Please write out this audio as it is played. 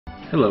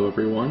Hello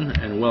everyone,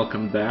 and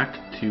welcome back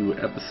to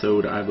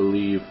episode, I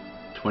believe,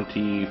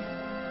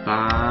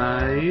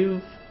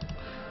 25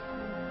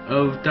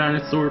 of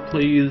Dinosaur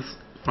Plays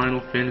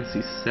Final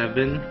Fantasy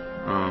VII.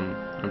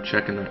 I'm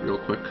checking that real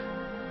quick.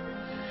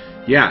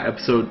 Yeah,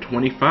 episode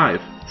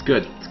 25. It's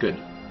good,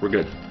 we're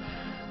good.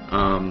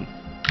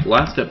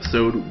 Last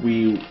episode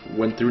we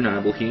went through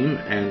Nibelheim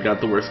and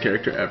got the worst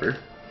character ever.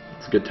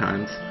 It's good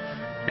times.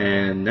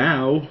 And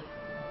now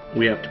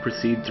we have to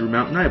proceed through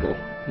Mount Nibel.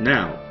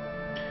 Now,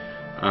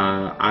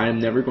 I am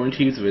never going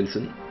to use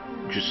Vincent,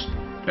 just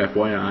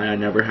FYI, I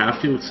never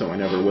have to, so I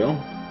never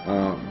will.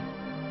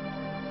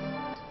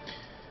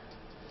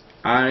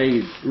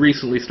 I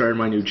recently started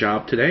my new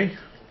job today,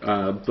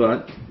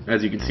 but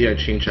as you can see I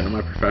changed out of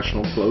my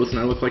professional clothes and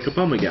I look like a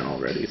bum again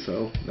already,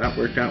 so that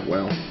worked out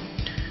well.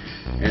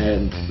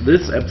 And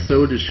this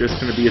episode is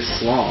just going to be a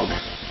slog,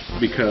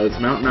 because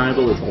Mount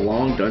Nibel is a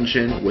long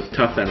dungeon with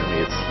tough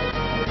enemies.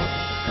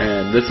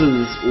 And this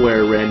is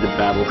where random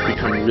battles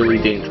become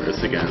really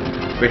dangerous again.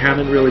 They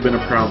haven't really been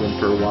a problem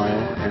for a while,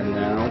 and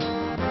now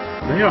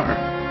they are.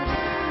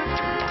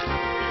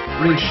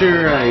 I mean,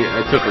 sure,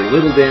 I took a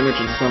little damage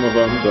in some of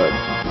them, but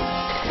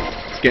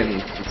it's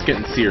getting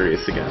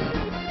serious again.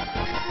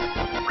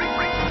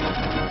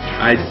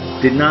 I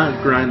did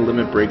not grind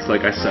limit breaks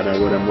like I said I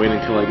would. I'm waiting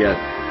until I get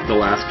the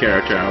last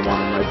character I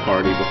want in my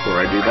party before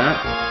I do that.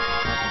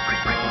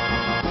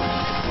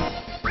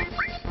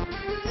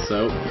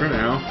 So, for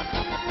now,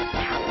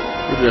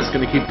 we're just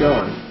gonna keep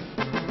going.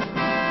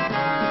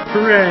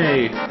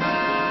 Hooray!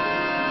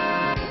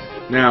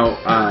 Now,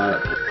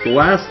 the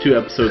last two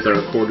episodes I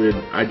recorded,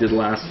 I did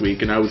last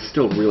week, and I was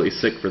still really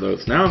sick for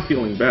those. Now I'm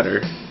feeling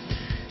better,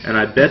 and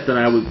I bet that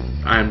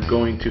I'm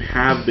going to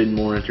have been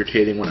more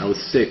entertaining when I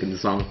was sick and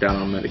zonked out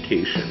on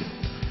medication.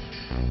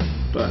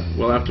 But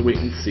we'll have to wait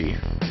and see.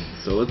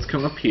 So let's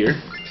come up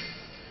here.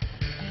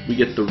 We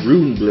get the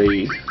Rune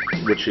Blade,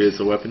 which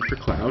is a weapon for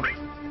Cloud.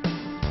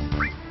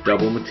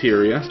 Double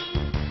materia.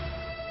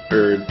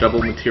 Or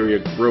double materia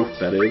growth,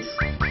 that is.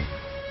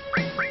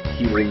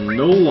 He will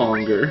no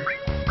longer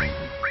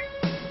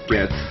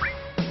get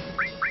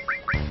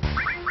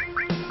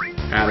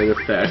added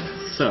effect,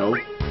 so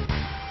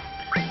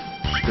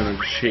just gonna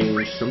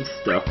change some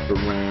stuff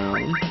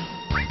around.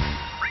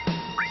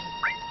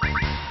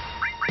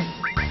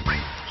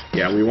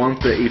 Yeah, we want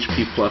the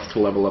HP plus to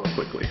level up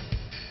quickly.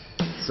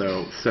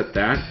 So set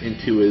that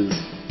into his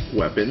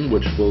weapon,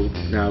 which will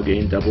now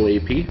gain double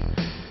AP,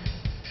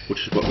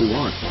 which is what we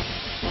want.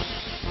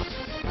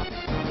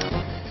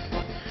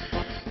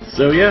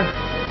 So yeah,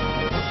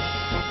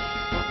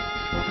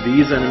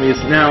 these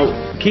enemies. Now,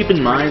 keep in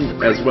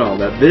mind as well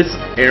that this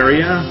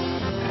area,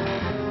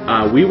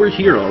 we were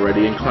here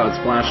already in Cloud's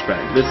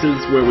flashback. This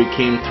is where we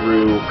came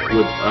through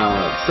with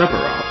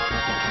Sephiroth.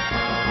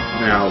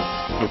 Now,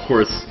 of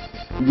course,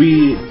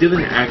 we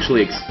didn't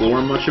actually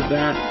explore much of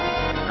that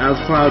as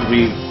Cloud.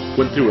 We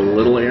went through a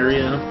little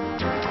area,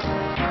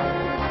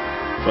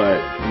 but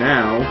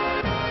now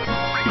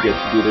we get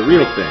to do the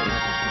real thing.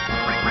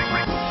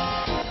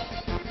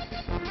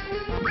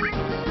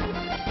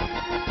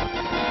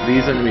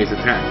 These enemies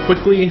attack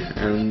quickly,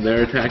 and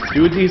their attacks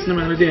do a decent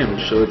amount of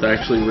damage, so it's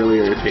actually really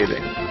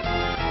irritating.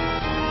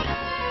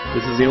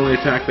 This is the only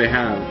attack they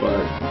have, but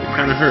it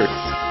kind of hurts.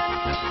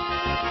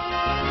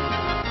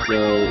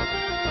 So,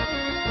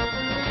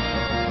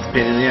 it's a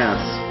pain in the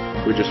ass.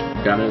 We just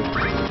gotta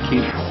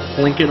keep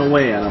plinking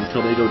away at them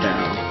until they go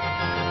down.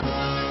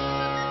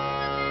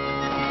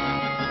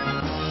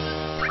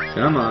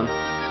 Come on.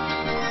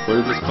 What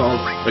is this called?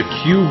 A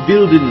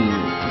Q-Vilden.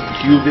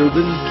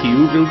 Q-Vilden?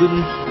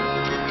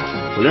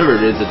 Whatever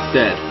it is, it's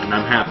dead, and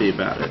I'm happy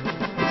about it.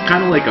 It's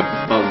kind of like a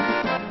bug.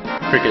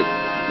 Cricket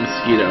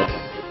mosquito.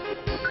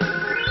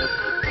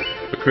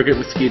 A cricket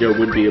mosquito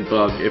would be a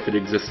bug if it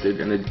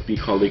existed, and it'd be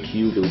called a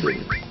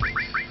Q-Vilden.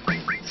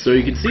 So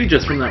you can see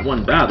just from that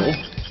one battle,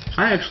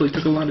 I actually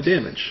took a lot of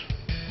damage.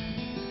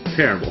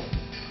 Terrible.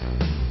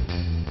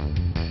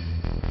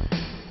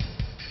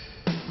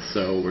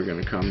 So we're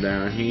gonna come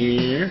down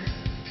here,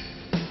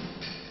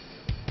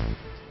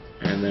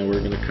 and then we're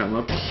gonna come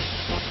up.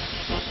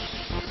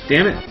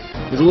 Damn it!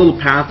 There's a little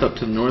path up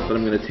to the north that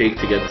I'm going to take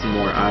to get some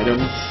more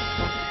items.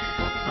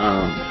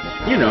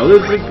 You know,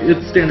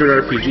 it's standard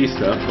RPG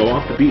stuff. Go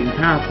off the beaten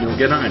path and you'll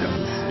get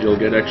items. You'll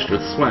get extra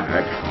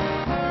swag.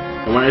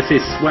 And when I say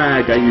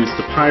swag, I use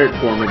the pirate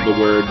form of the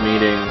word,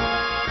 meaning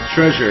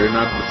treasure,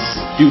 not the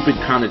stupid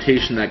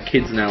connotation that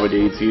kids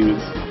nowadays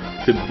use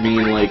to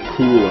mean like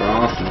cool or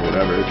awesome or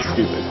whatever. It's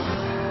stupid.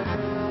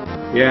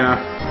 Yeah,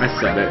 I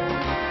said it.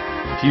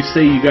 If you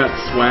say you got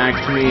swag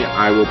to me,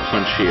 I will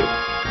punch you.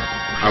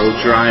 I will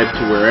drive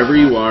to wherever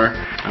you are,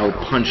 I will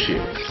punch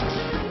you.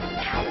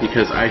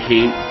 Because I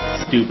hate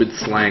stupid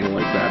slang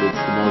like that. It's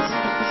the most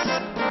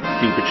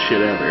stupid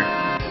shit ever.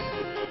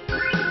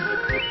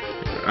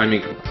 I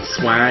mean,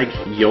 swag,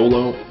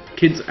 YOLO.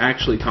 Kids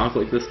actually talk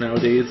like this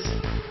nowadays,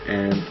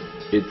 and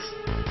it's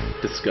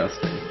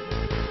disgusting.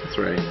 That's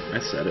right, I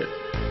said it.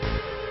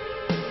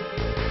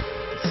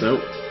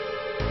 So,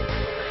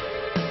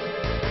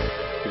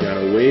 we gotta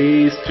a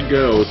ways to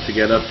go to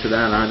get up to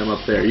that item up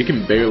there. You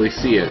can barely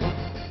see it.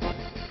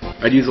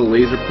 I'd use a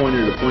laser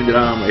pointer to point it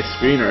out on my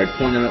screen, or I'd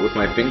point it out with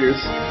my fingers,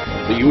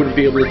 but you wouldn't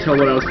be able to tell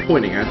what I was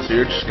pointing at, so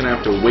you're just going to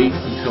have to wait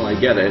until I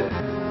get it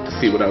to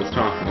see what I was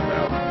talking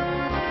about.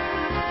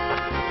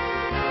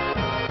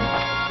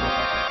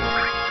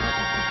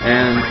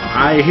 And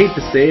I hate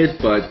to say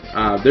it, but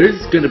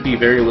there's going to be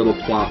very little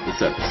plot this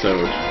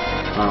episode.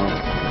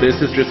 This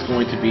is just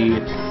going to be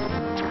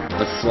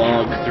a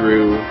slog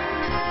through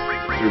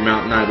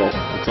Mountain Idol.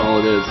 That's all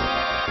it is.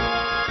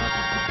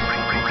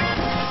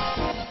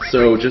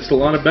 So, just a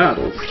lot of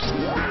battles.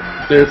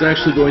 There's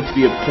actually going to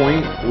be a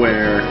point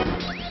where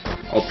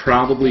I'll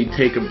probably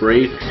take a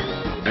break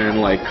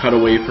and like cut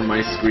away from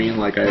my screen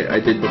like I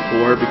did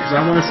before, because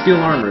I want to steal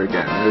armor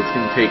again, and it's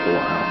going to take a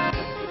while.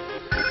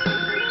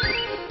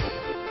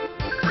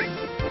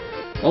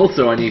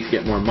 Also, I need to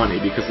get more money,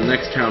 because the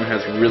next town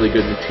has really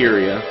good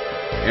materia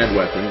and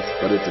weapons,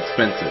 but it's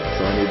expensive,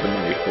 so I need the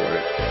money for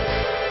it.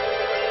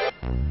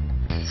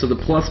 So the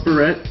plus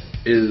barrette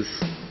is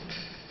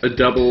a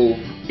double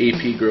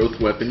AP growth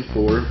weapon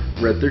for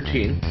Red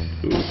 13,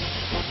 who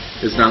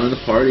is not in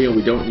the party and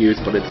we don't use,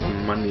 but it's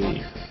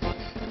money.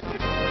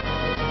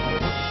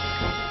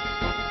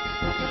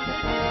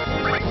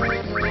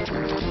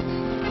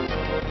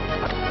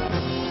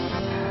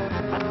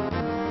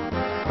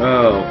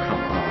 Oh, come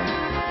on.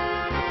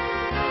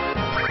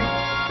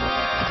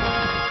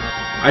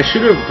 I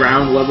should have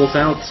ground levels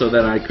out so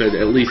that I could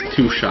at least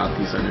two-shot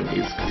these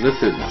enemies, because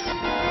this is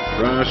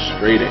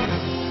frustrating.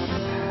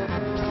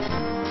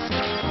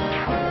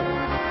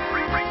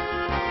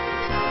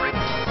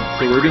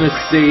 So we're going to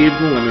save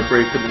the limit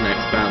break for the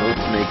next battle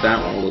to make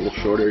that one a little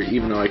shorter,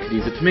 even though I could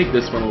use it to make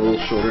this one a little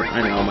shorter.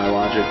 I know, my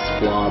logic's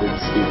flawed and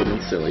stupid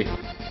and silly.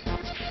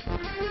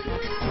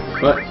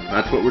 But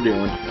that's what we're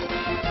doing.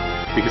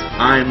 Because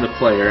I'm the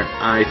player,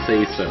 I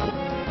say so.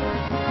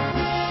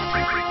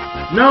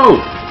 No!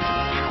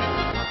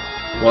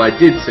 Well, I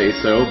did say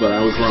so, but I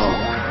was wrong.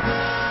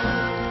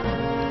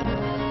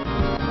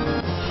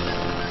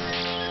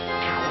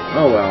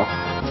 Oh well.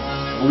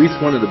 At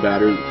least one of the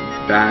battles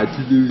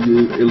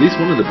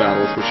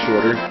was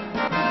shorter.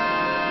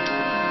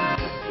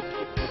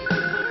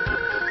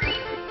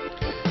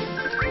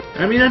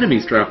 I mean,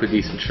 enemies drop a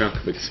decent chunk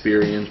of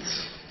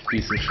experience,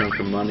 decent chunk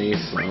of money,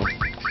 so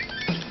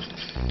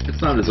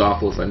it's not as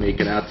awful as I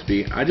make it out to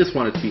be. I just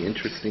want it to be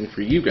interesting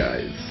for you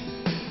guys.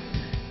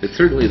 It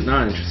certainly is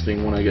not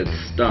interesting when I get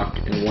stuck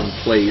in one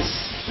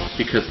place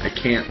because I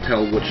can't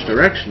tell which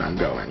direction I'm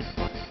going.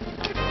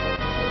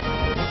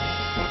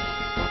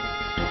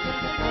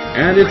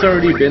 And it's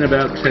already been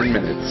about 10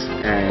 minutes,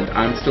 and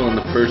I'm still in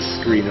the first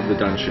screen of the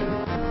dungeon.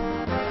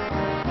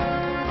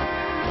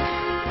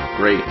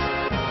 Great.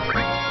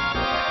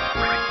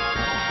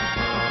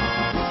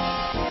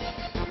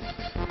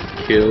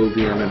 Kill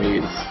the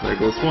enemies. There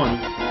goes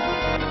one.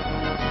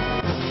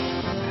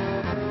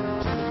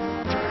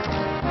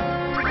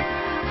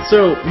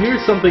 So,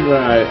 here's something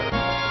that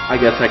I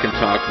guess I can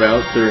talk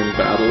about during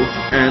battles,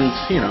 and,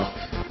 you know,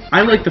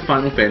 I like the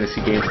Final Fantasy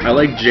games. I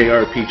like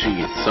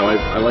JRPGs, so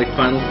I like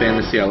Final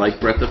Fantasy, I like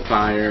Breath of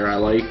Fire, I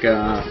like,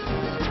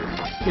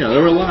 you know,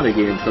 there were a lot of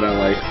games that I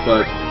like,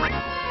 but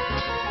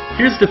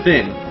here's the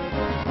thing.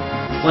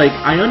 Like,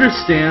 I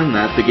understand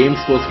that the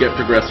game's supposed to get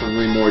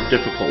progressively more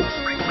difficult,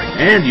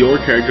 and your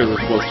characters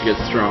are supposed to get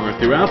stronger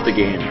throughout the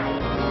game.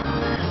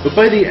 But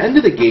by the end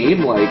of the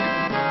game, like,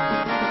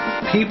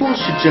 people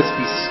should just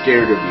be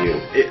scared of you.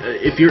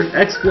 If your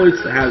exploits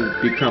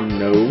have become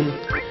known,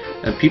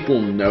 and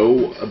people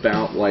know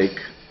about, like,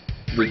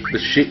 the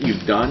shit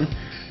you've done,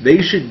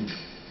 they should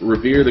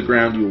revere the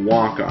ground you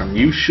walk on.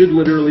 You should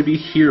literally be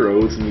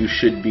heroes, and you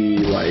should be,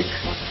 like,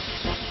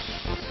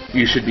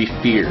 you should be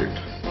feared.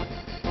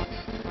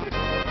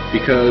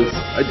 Because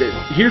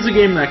here's a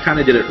game that kind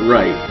of did it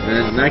right,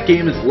 and that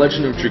game is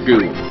Legend of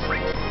Dragoon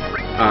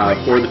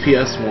for the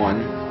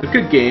PS1. A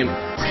good game,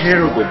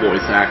 terrible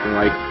voice acting,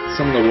 like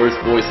some of the worst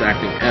voice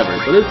acting ever,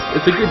 but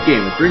it's a good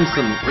game. It brings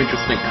some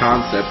interesting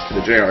concepts to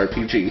the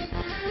JRPG.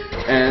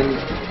 And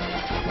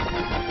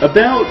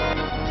about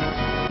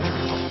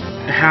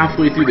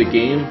halfway through the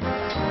game,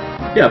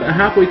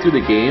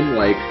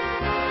 like,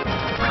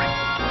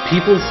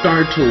 people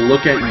start to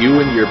look at you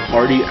and your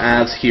party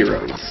as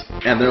heroes.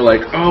 And they're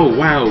like, oh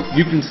wow,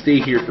 you can stay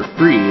here for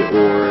free,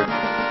 or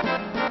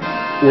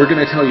we're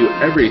gonna tell you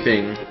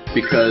everything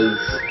because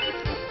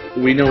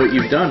we know what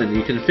you've done and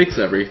you can fix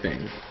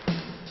everything.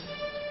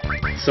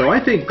 So I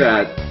think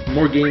that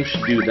more games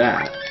should do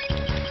that.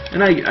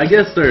 And I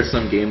guess there are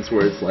some games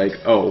where it's like,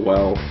 oh,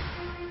 well,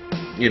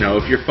 you know,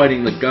 if you're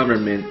fighting the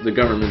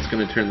government's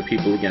going to turn the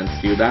people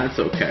against you, that's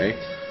okay.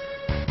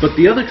 But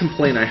the other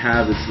complaint I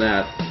have is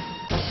that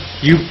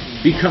you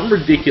become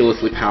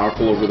ridiculously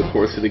powerful over the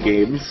course of the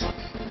games.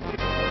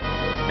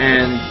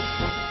 And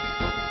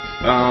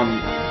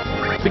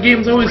the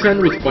games always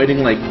end with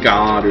fighting like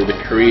God or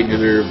the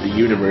creator of the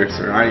universe,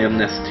 or I am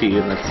Nestea,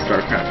 and that's a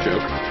StarCraft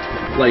joke.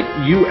 Like,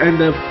 you end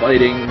up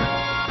fighting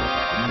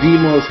the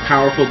most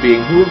powerful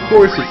being, who of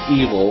course is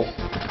evil,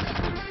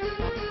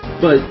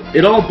 But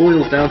it all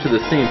boils down to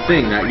the same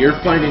thing, that you're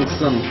fighting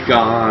some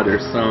god or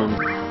some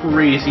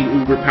crazy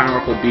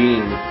uber-powerful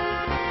being.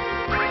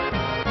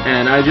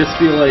 And I just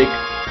feel like,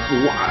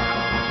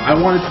 I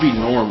want it to be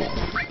normal.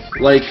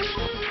 Like,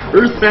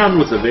 Earthbound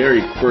was a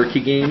very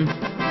quirky game,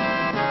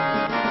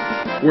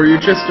 where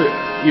you're just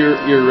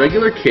you're a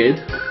regular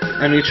kid.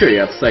 I mean, sure, you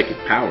have psychic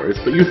powers,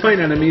 but you fight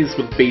enemies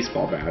with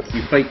baseball bats.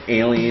 You fight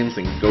aliens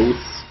and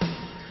ghosts.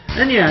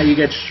 And yeah, you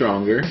get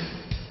stronger.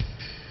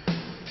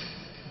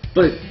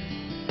 But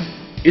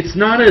it's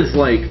not as,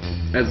 like,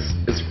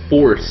 as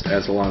forced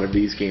as a lot of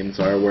these games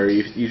are, where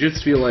you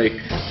just feel like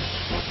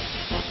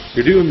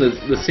you're doing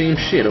the same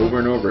shit over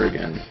and over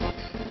again.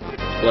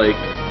 Like,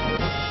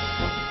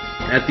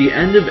 at the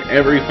end of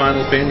every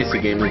Final Fantasy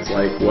game, it's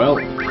like, well,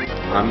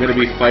 I'm going to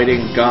be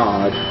fighting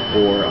God,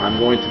 or I'm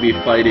going to be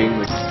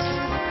fighting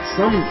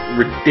some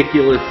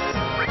ridiculous,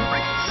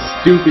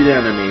 stupid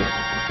enemy.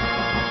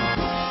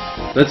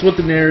 That's what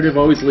the narrative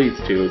always leads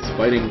to. It's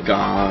fighting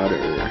God,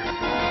 or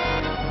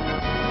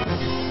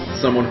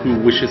someone who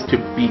wishes to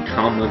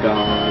become a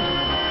god.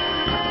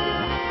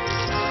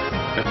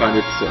 I find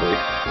it silly.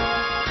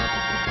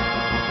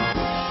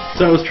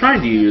 So I was trying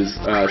to use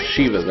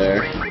Shiva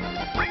there,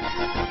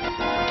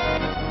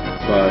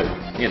 but,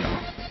 you know,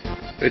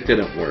 it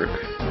didn't work.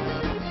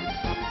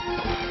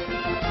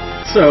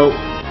 So,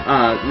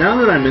 now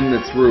that I'm in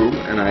this room,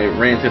 and I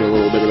ranted a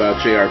little bit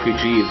about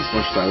JRPGs as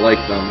much as I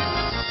like them,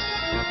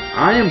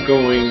 I am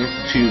going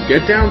to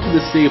get down to the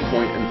save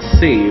point and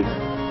save,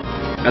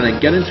 and then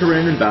get into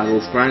random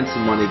battles, grind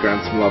some money,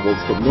 grind some levels,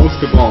 but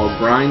most of all,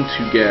 grind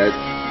to get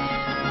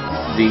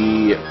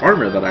the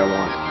armor that I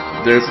want.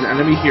 There's an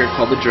enemy here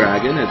called the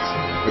Dragon. It's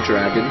a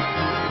dragon,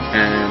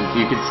 and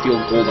you can steal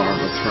gold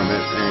armlets from it,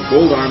 and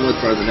gold armlets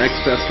are the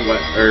next best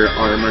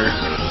armor,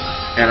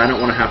 and I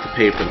don't want to have to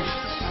pay for them.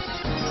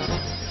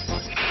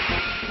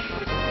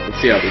 Let's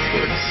see how this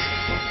works.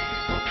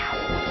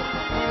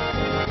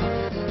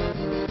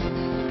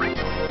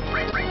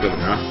 Good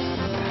enough.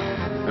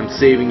 I'm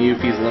saving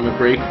Yuffie's limit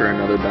break for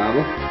another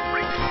battle.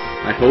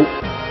 I hope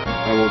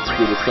I won't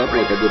screw this up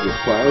like I did with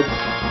Cloud.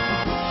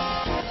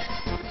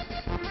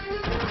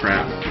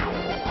 Crap.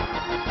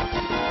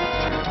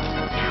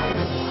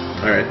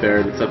 Alright,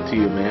 Barrett, it's up to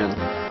you, man.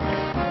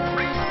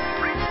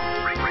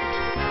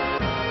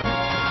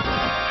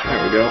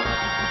 There we go.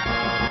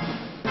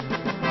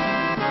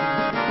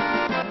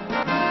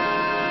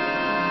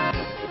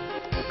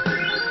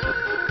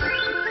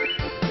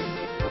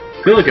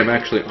 I feel like I'm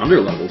actually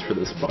under-leveled for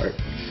this part.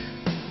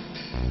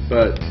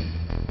 But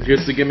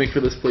here's the gimmick for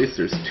this place.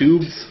 There's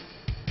tubes.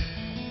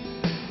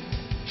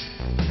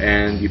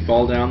 And you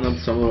fall down them.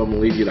 Some of them will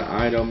lead you to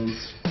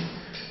items.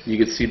 You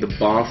can see the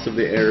boss of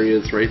the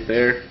areas right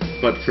there.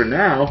 But for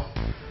now,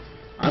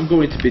 I'm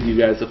going to bid you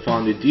guys a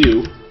fond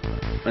adieu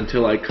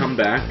until I come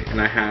back and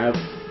I have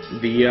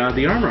the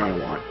armor I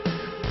want.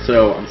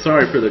 So I'm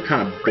sorry for the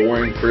kind of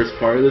boring first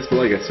part of this, but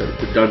like I said,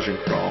 it's a dungeon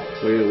crawl.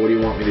 What do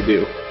you want me to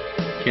do?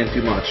 Can't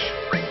do much.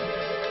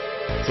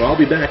 So I'll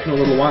be back in a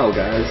little while,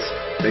 guys.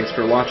 Thanks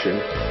for watching.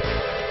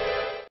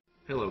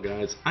 Hello,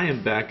 guys. I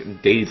am back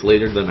days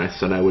later than I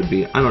said I would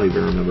be. I don't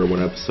even remember what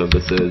episode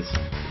this is,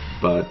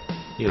 but,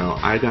 you know,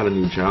 I got a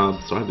new job,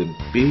 so I've been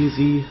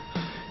busy,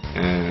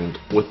 and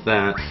with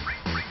that,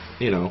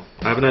 you know,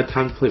 I haven't had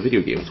time to play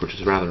video games, which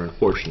is rather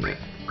unfortunate.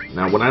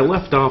 Now, when I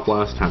left off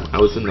last time, I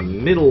was in the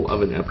middle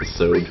of an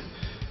episode,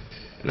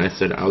 and I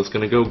said I was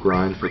going to go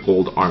grind for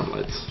gold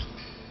armlets.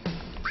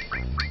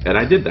 And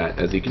I did that,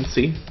 as you can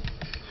see.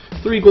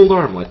 3 gold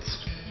armlets.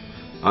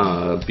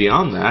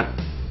 Beyond that,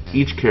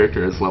 each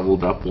character has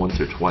leveled up once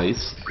or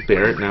twice.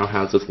 Barrett now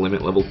has this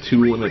level 2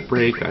 limit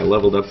break. I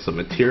leveled up some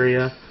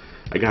materia.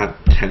 I got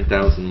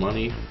 10,000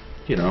 money.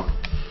 You know,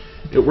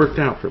 it worked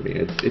out for me.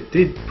 It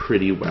did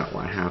pretty well,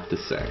 I have to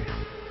say.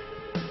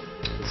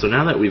 So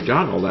now that we've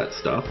got all that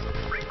stuff,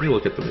 let me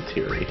look at the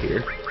materia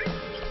here.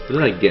 What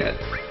did I get?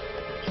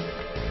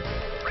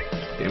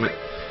 Damn it.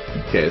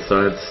 Okay, so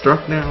I had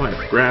Struck now, I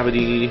have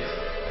Gravity,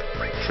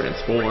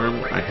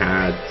 Transform, I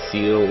had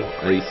Seal,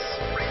 Ice,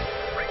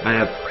 I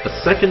have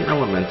a second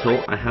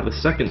Elemental, I have a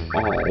second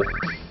All.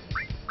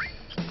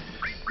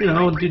 You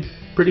know, did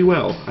pretty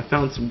well. I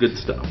found some good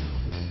stuff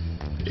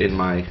in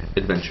my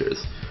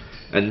adventures.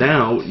 And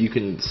now you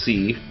can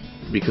see,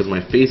 because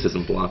my face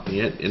isn't blocking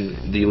it,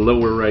 in the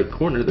lower right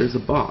corner there's a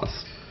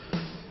boss.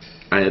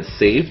 I had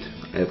saved,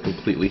 I have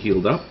completely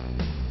healed up,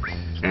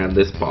 and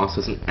this boss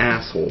is an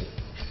asshole.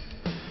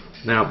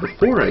 Now,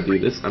 before I do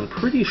this, I'm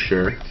pretty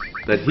sure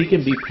that he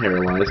can be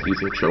paralyzed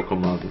using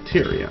Chocomog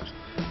materia.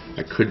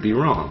 I could be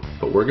wrong,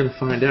 but we're gonna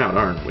find out,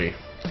 aren't we?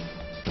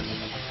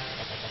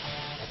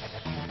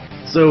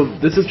 So,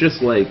 this is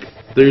just like,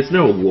 there's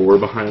no lore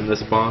behind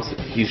this boss,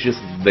 he's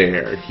just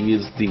there. He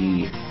is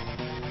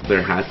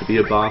there had to be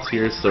a boss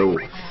here, so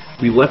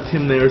we left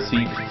him there so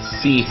you could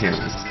see him.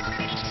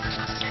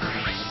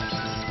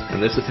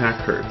 And this attack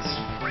hurts.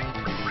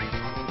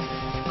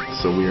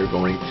 So we are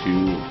going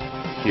to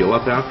heal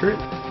up after it.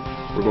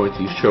 We're going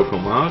to use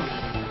Chocomog,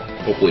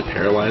 hopefully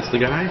paralyze the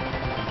guy,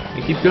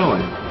 and keep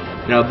going.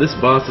 Now this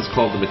boss is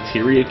called the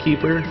Materia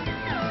Keeper.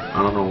 I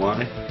don't know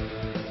why.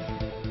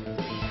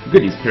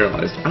 Good, he's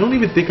paralyzed. I don't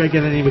even think I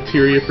get any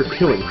materia for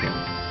killing him.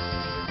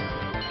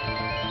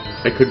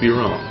 I could be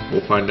wrong.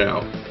 We'll find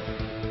out.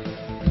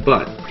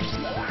 But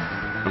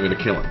I'm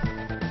gonna kill him.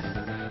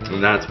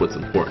 And that's what's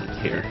important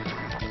here.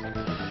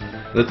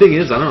 The thing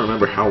is, I don't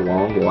remember how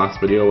long the last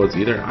video was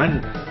either.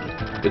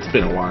 It's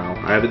been a while.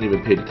 I haven't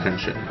even paid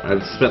attention.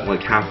 I've spent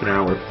like half an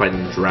hour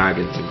fighting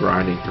dragons and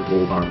grinding for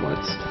gold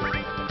armlets.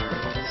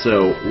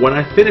 So, when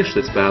I finish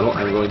this battle,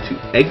 I'm going to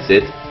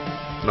exit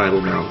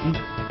Nibel Mountain,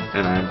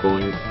 and I'm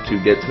going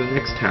to get to the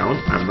next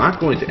town. I'm not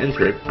going to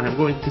enter it, I'm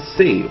going to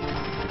save.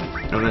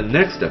 And the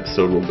next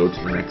episode we'll go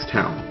to the next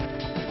town.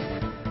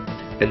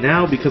 And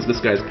now, because this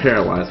guy's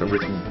paralyzed, I'm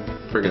just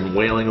friggin'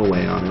 wailing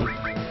away on him.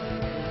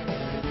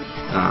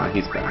 Ah,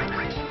 he's back.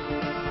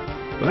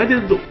 But I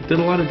did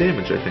a lot of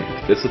damage, I think.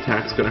 This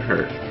attack's gonna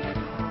hurt.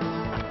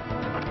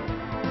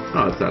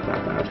 Oh, it's not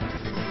that bad.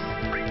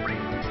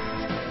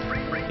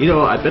 You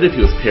know, I bet if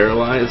he was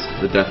paralyzed,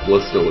 the death blow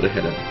still would have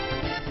hit him.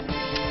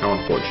 How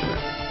unfortunate.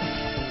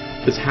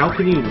 Because how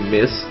can you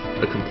miss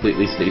a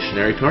completely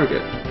stationary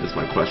target, is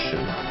my question.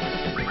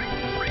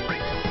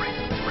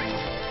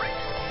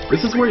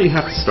 This is where you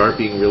have to start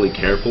being really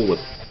careful with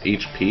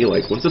HP.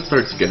 Like, once it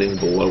starts getting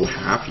below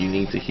half, you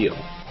need to heal.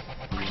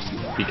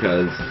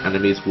 Because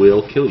enemies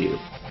will kill you.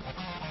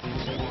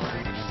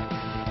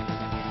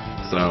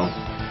 So,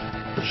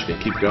 we're just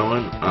gonna keep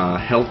going.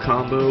 Hell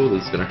combo,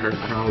 this is gonna hurt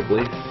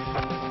probably.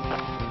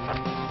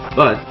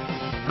 But,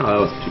 oh, that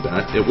wasn't too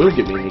bad. It will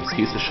give me an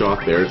excuse to show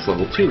off Barrett's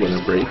level 2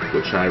 limit break,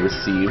 which I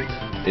received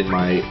in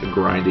my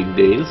grinding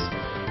days,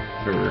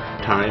 or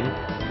time,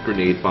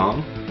 grenade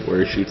bomb,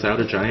 where it shoots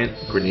out a giant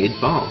grenade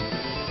bomb.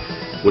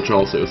 Which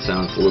also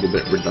sounds a little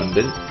bit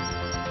redundant.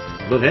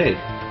 But hey,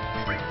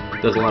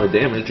 it does a lot of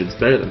damage. It's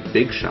better than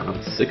Big Shot.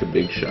 I'm sick of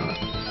Big Shot.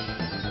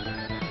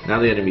 Now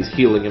the enemy's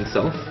healing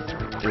himself.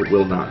 It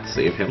will not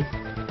save him.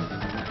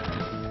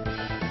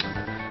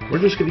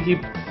 We're just gonna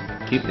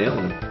keep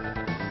nailing him.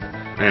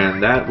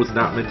 And that was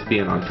not meant to be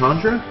an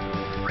entendre.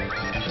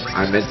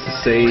 I meant to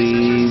say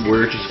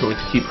we're just going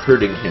to keep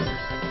hurting him.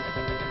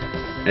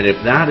 And if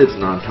that is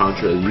an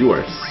entendre, you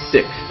are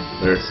sick.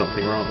 There's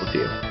something wrong with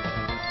you.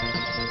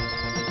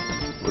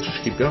 Let's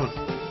just keep going.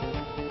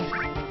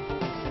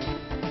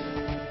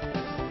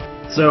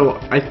 So,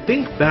 I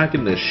think back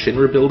in the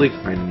Shinra building,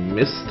 I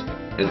missed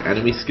an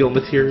enemy skill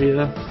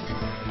materia,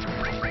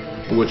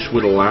 which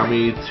would allow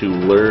me to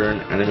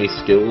learn enemy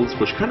skills,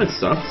 which kind of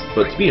sucks,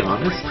 but to be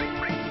honest,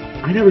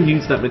 I never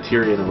used that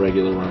materia in a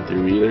regular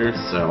run-through either,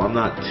 so I'm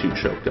not too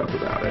choked up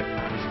about it.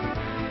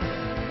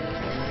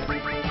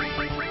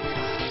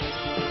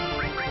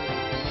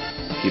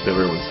 Keep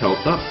everyone's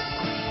health up,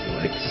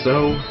 like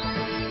so.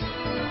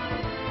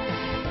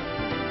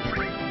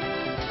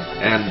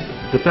 And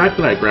the fact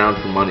that I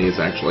ground for money is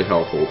actually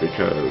helpful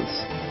because,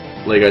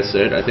 like I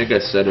said, I think I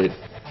said it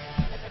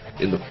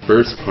in the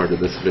first part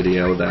of this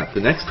video, that the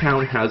next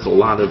town has a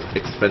lot of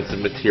expensive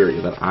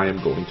materia that I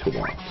am going to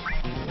want.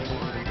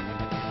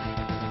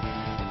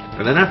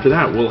 And then after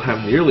that, we'll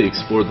have nearly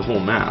explored the whole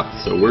map,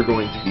 so we're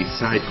going to be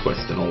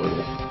side-questing a little.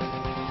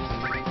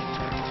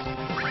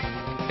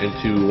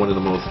 Into one of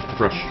the most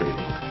frustrating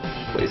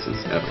places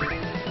ever.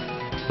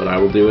 But I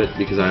will do it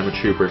because I am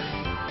a trooper.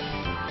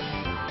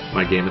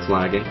 My game is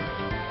lagging.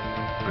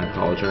 I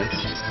apologize.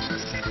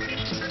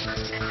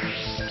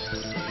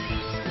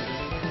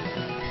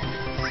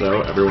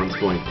 So, everyone's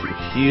going to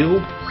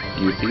heal.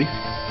 Yuffie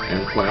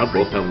and Cloud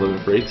both have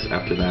limit breaks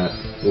after that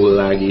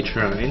laggy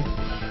trying.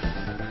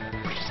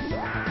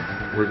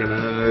 We're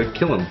gonna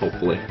kill him,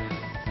 hopefully.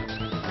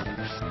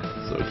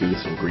 So, do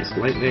some Grease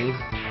Lightning.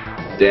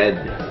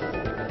 Dead.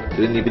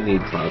 Didn't even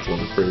need Cloud's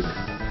limit break.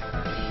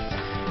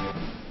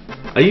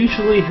 I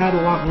usually had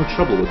a lot more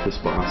trouble with this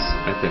boss,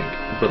 I think.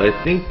 But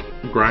I think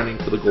grinding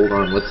for the gold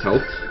armlets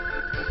helped.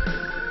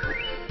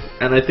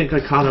 And I think I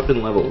caught up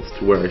in levels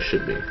to where I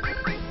should be.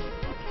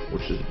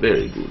 Which is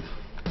very good.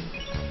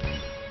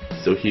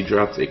 So he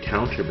drops a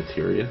counter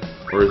materia,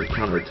 or is it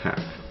counterattack?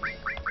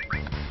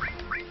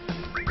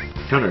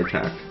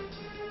 Counterattack.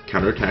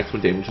 Counterattacks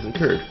when damage is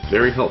incurred.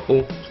 Very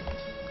helpful.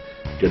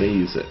 Gonna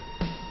use it.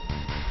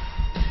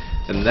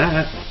 And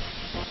that,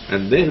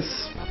 and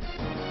this,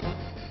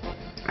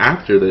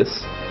 after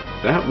this,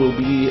 that will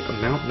be a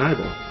Mount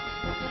Nibel.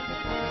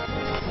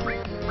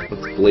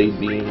 Let's Blade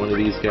Beam one of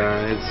these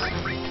guys.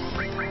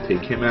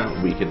 Take him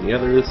out, weaken the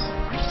others.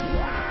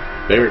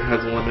 Barrett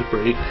has a limit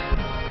break.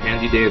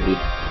 Handy dandy.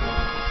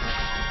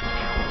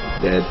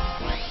 Dead.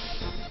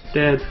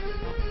 Dead.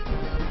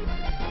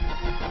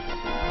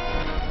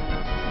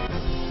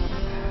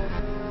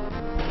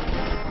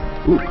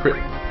 Ooh, crit.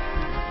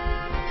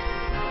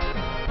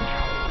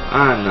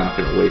 I'm not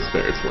gonna waste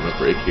Barrett's limit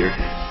break here.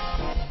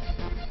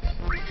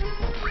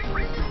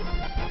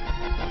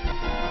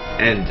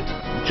 And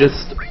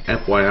just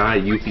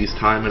FYI, Yuffie's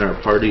time in our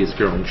party is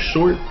growing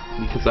short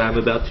because I'm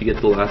about to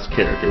get the last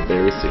character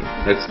very soon,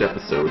 next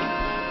episode.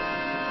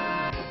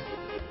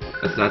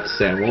 That's not to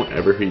say I won't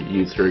ever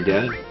use her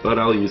again, but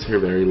I'll use her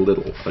very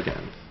little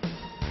again.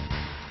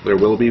 There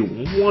will be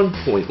one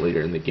point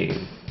later in the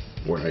game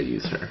where I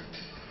use her.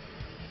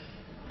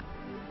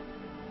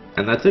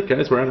 And that's it,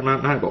 guys. We're out of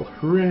Mount Nibel.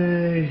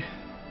 Hooray!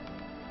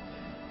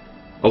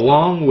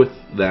 Along with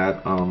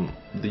that,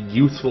 the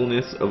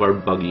usefulness of our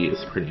buggy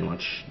is pretty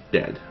much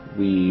dead.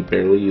 We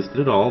barely used it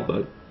at all,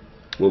 but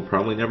we'll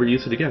probably never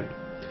use it again.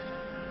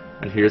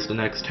 And here's the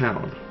next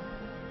town.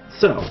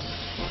 So,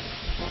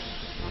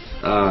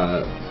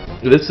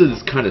 this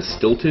is kind of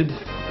stilted,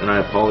 and I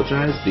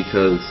apologize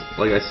because,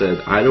 like I said,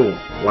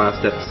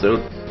 last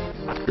episode,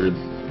 or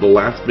the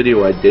last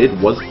video I did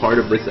was part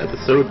of this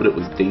episode, but it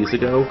was days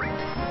ago.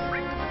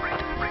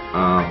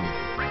 I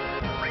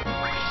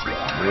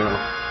don't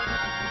know.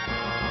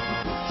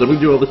 So we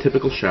do all the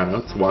typical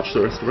shoutouts. Watch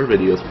the rest of our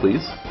videos,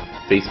 please.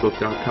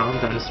 Facebook.com,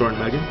 Dinosaur and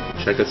Megan.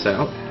 Check us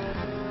out.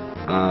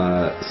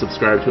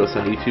 Subscribe to us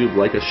on YouTube.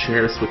 Like us,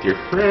 share us with your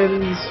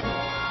friends.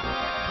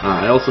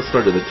 I also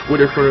started a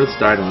Twitter for us,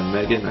 Dino and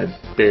Megan. I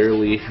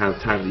barely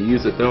have time to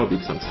use it though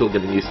because I'm still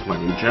getting used to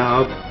my new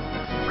job.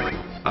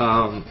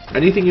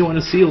 Anything you want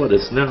to see, let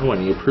us know.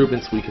 Any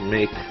improvements we can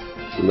make,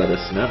 let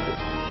us know.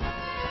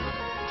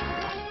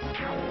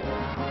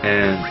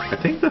 And I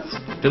think that's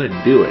gonna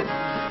do it.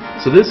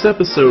 So this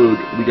episode,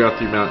 we got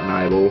through Mount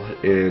Nibel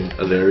in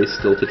a very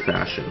stilted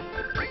fashion.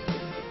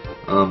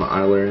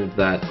 I learned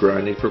that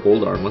grinding for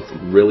gold armlets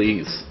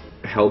really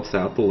helps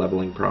out the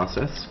leveling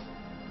process.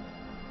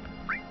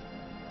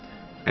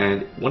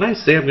 And when I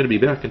say I'm going to be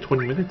back in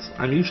 20 minutes,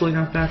 I'm usually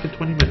not back in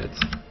 20 minutes.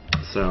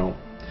 So,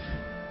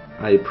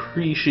 I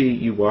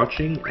appreciate you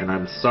watching, and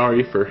I'm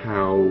sorry for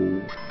how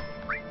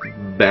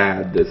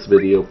bad this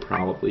video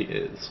probably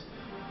is.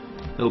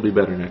 It'll be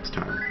better next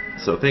time.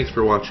 So thanks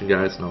for watching,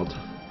 guys, and I'll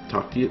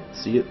talk to you,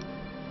 see you,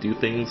 do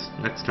things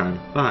next time.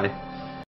 Bye.